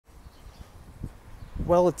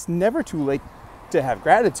Well, it's never too late to have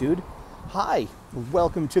gratitude. Hi,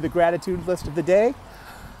 welcome to the gratitude list of the day.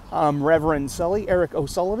 I'm Reverend Sully, Eric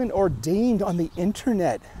O'Sullivan, ordained on the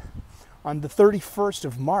internet on the 31st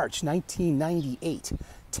of March, 1998,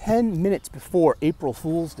 10 minutes before April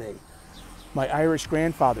Fool's Day, my Irish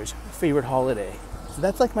grandfather's favorite holiday. So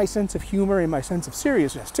that's like my sense of humor and my sense of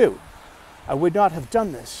seriousness too. I would not have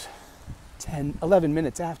done this 11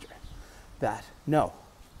 minutes after that, no.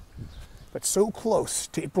 But so close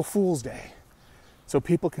to April Fool's Day, so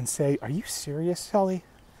people can say, are you serious, Sully?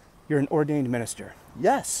 You're an ordained minister.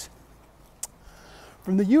 Yes.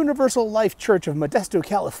 From the Universal Life Church of Modesto,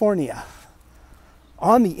 California,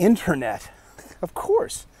 on the internet, of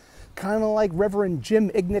course, kind of like Reverend Jim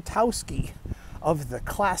Ignatowski of the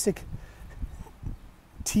classic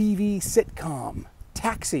TV sitcom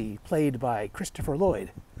Taxi, played by Christopher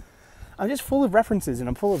Lloyd. I'm just full of references, and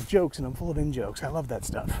I'm full of jokes, and I'm full of in-jokes. I love that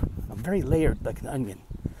stuff. I'm very layered like an onion,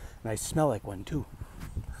 and I smell like one too.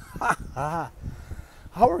 How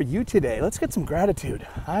are you today? Let's get some gratitude.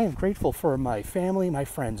 I am grateful for my family, my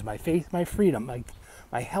friends, my faith, my freedom,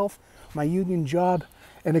 my health, my union job,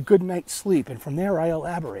 and a good night's sleep. And from there, I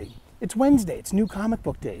elaborate. It's Wednesday. It's New Comic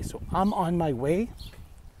Book Day, so I'm on my way.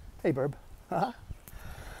 Hey, Burb.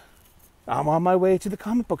 I'm on my way to the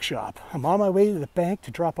comic book shop. I'm on my way to the bank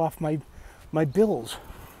to drop off my bills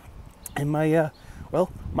and my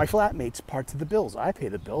flatmates' parts of the bills. I pay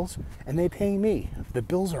the bills, and they pay me. The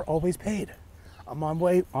bills are always paid. I'm on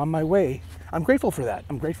my way. I'm grateful for that.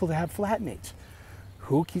 I'm grateful to have flatmates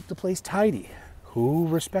who keep the place tidy, who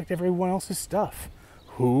respect everyone else's stuff,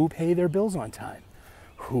 who pay their bills on time,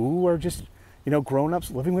 who are just,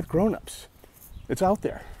 grown-ups living with grown-ups. It's out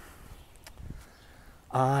there.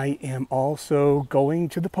 I am also going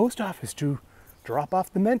to the post office to drop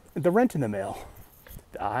off the rent in the mail.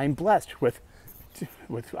 I'm blessed with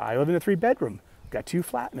I live in a 3-bedroom, got 2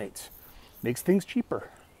 flatmates. Makes things cheaper.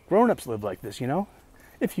 Grown-ups live like this,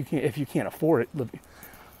 If you can't afford it,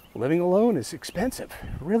 living alone is expensive.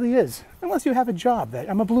 It really is. Unless you have a job.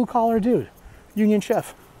 I'm a blue-collar dude, union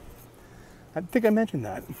chef. I think I mentioned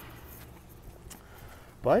that.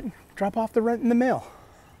 But drop off the rent in the mail.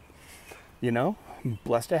 I'm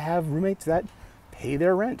blessed to have roommates that pay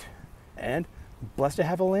their rent, and blessed to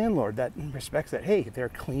have a landlord that respects that, hey, they're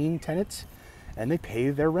clean tenants and they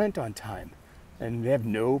pay their rent on time and they have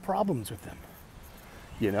no problems with them.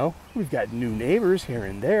 We've got new neighbors here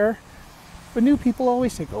and there, but new people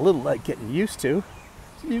always take a little getting used to.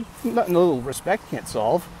 Nothing a little respect can't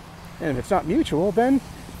solve. And if it's not mutual, then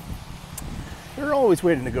there are always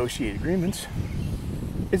ways to negotiate agreements,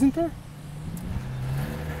 isn't there?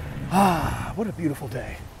 What a beautiful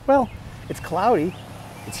day. Well, it's cloudy,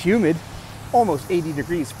 it's humid, almost 80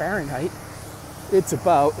 degrees Fahrenheit. It's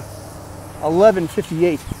about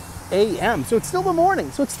 11:58 a.m. So it's still the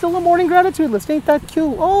morning. So it's still a morning gratitude list. Ain't that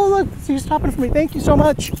cute? Oh, look, so you're stopping for me. Thank you so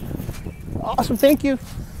much. Awesome, thank you.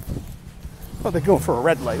 Well, they're going for a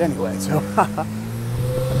red light anyway, so.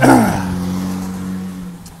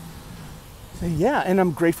 So yeah, and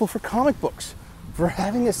I'm grateful for comic books, for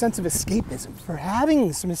having a sense of escapism, for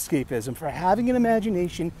having some escapism, for having an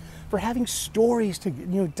imagination, for having stories to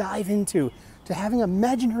dive into, to having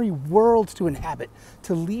imaginary worlds to inhabit,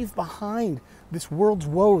 to leave behind this world's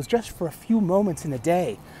woes just for a few moments in a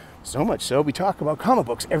day. So much so, we talk about comic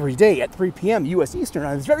books every day at 3 p.m. U.S. Eastern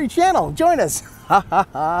on this very channel. Join us.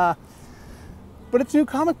 But it's New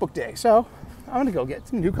Comic Book Day, so I'm going to go get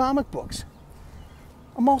some new comic books.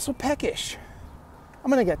 I'm also peckish. I'm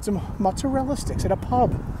going to get some mozzarella sticks at a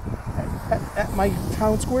pub, at my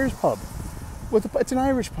town squares pub. It's an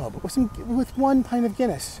Irish pub with 1 pint of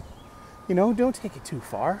Guinness. Don't take it too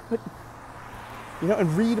far, but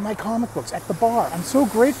and read my comic books at the bar. I'm so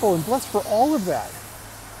grateful and blessed for all of that.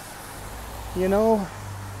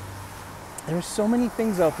 There's so many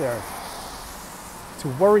things out there to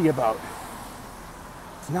worry about,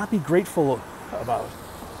 to not be grateful about,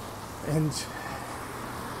 and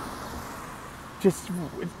just,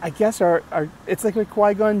 I guess it's like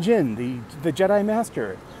Qui-Gon Jinn, the Jedi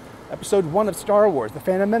Master, Episode 1 of Star Wars, The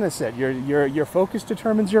Phantom Menace said, your focus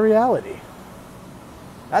determines your reality.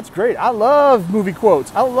 That's great. I love movie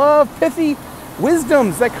quotes. I love pithy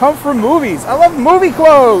wisdoms that come from movies. I love movie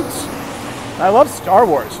quotes. I love Star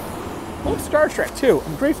Wars. I love Star Trek too.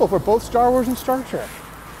 I'm grateful for both Star Wars and Star Trek.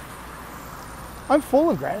 I'm full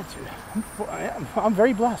of gratitude. I'm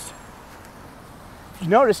very blessed. If you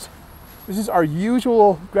noticed, this is our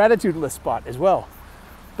usual gratitude list spot as well.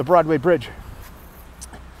 The Broadway Bridge.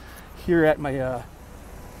 Here at my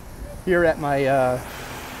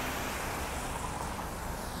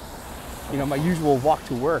my usual walk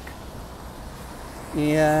to work.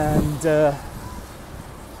 And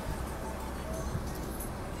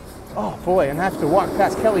Oh boy, and I have to walk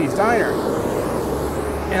past Kelly's Diner.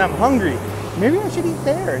 And I'm hungry. Maybe I should eat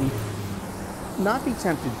there and not be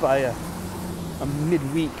tempted by a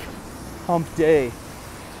midweek hump day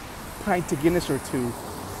pint to Guinness or two.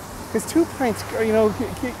 Because 2 pints, you know,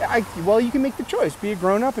 well, you can make the choice. Be a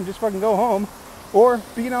grown-up and just fucking go home. Or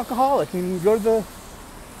be an alcoholic and go to the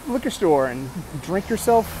liquor store and drink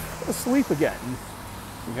yourself asleep again.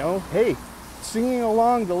 You know, hey, singing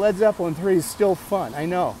along to Led Zeppelin 3 is still fun. I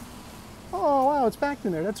know. Oh, wow, it's back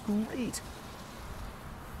in there. That's great.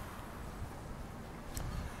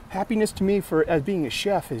 Happiness to me as being a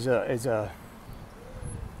chef is a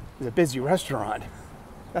busy restaurant.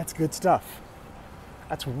 That's good stuff.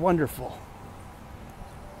 That's wonderful.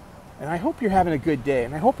 And I hope you're having a good day,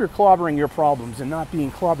 and I hope you're clobbering your problems and not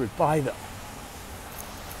being clobbered by them.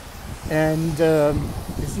 And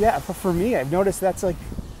yeah, for me, I've noticed that's like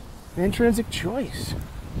an intrinsic choice.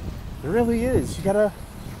 It really is. You gotta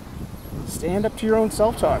stand up to your own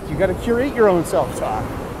self-talk. You gotta curate your own self-talk.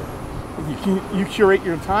 You curate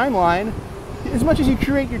your timeline. As much as you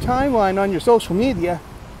curate your timeline on your social media,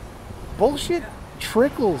 bullshit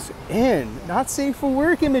trickles in. Not safe for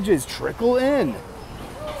work images trickle in.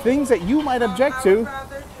 Things that you might object to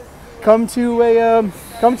come to your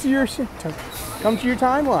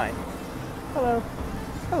timeline. Hello,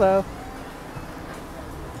 hello,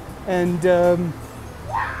 and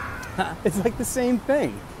it's like the same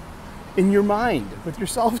thing in your mind with your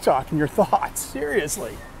self-talk and your thoughts.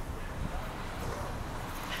 Seriously,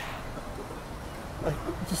 like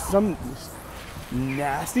just some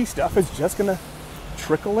nasty stuff is just gonna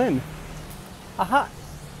trickle in. Aha!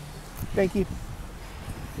 Thank you.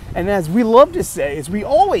 And as we love to say, as we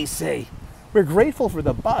always say, we're grateful for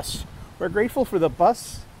the bus. We're grateful for the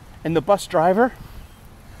bus and the bus driver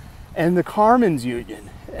and the Carmen's Union.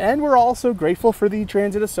 And we're also grateful for the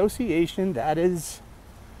Transit Association that is,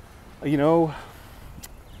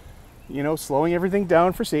 slowing everything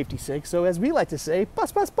down for safety's sake. So as we like to say,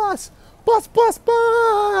 bus, bus, bus, bus, bus,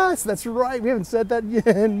 bus. That's right. We haven't said that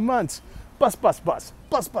in months. Bus, bus, bus,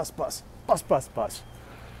 bus, bus, bus, bus, bus, bus.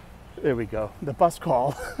 There we go, the bus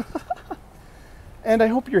call. And I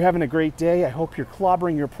hope you're having a great day. I hope you're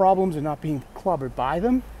clobbering your problems and not being clobbered by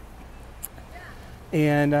them.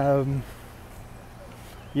 And,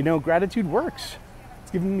 gratitude works.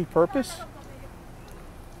 It's giving me purpose.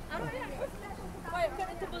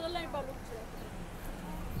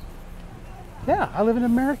 Yeah, I live in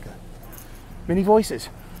America. Many voices,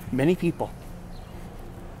 many people.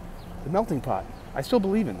 The melting pot. I still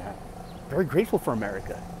believe in that. Very grateful for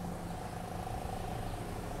America.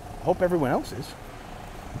 Hope everyone else is.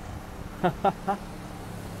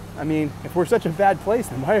 I mean, if we're such a bad place,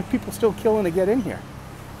 then why are people still killing to get in here?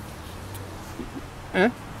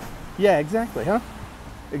 Yeah, exactly, huh?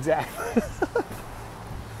 Exactly.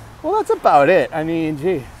 Well, that's about it. I mean,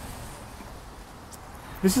 gee.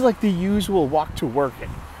 This is like the usual walk to work.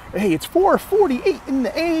 Hey, it's 4:48 in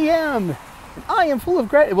the a.m. and I am full of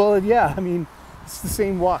gratitude. Well, yeah, I mean, it's the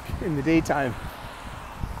same walk in the daytime.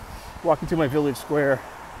 Walking to my village square.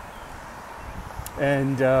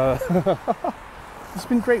 And it's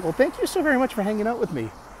been great. Well, thank you so very much for hanging out with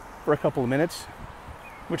me for a couple of minutes.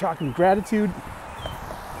 We're talking gratitude,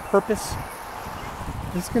 purpose.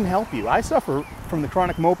 This can help you. I suffer from the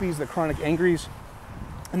chronic mopies, the chronic angries,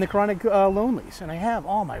 and the chronic lonelies, and I have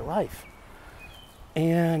all my life.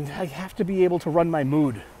 And I have to be able to run my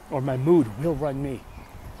mood, or my mood will run me.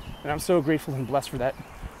 And I'm so grateful and blessed for that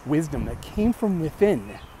wisdom that came from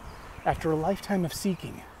within after a lifetime of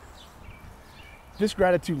seeking. This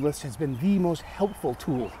gratitude list has been the most helpful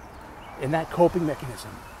tool in that coping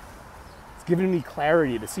mechanism. It's given me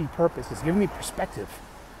clarity to see purpose. It's given me perspective.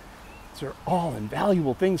 These are all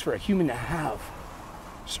invaluable things for a human to have.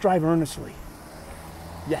 Strive earnestly.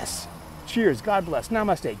 Yes. Cheers. God bless.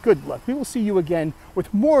 Namaste. Good luck. We will see you again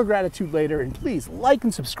with more gratitude later. And please like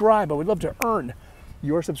and subscribe. I would love to earn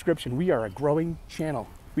your subscription. We are a growing channel.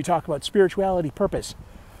 We talk about spirituality, purpose.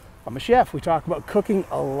 I'm a chef. We talk about cooking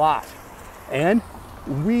a lot. And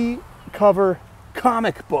we cover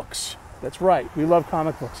comic books. That's right. We love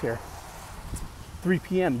comic books here. 3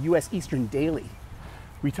 p.m. U.S. Eastern daily.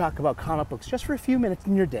 We talk about comic books just for a few minutes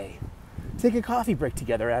in your day. Take a coffee break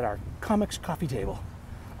together at our comics coffee table.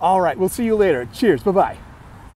 All right, we'll see you later. Cheers. Bye-bye.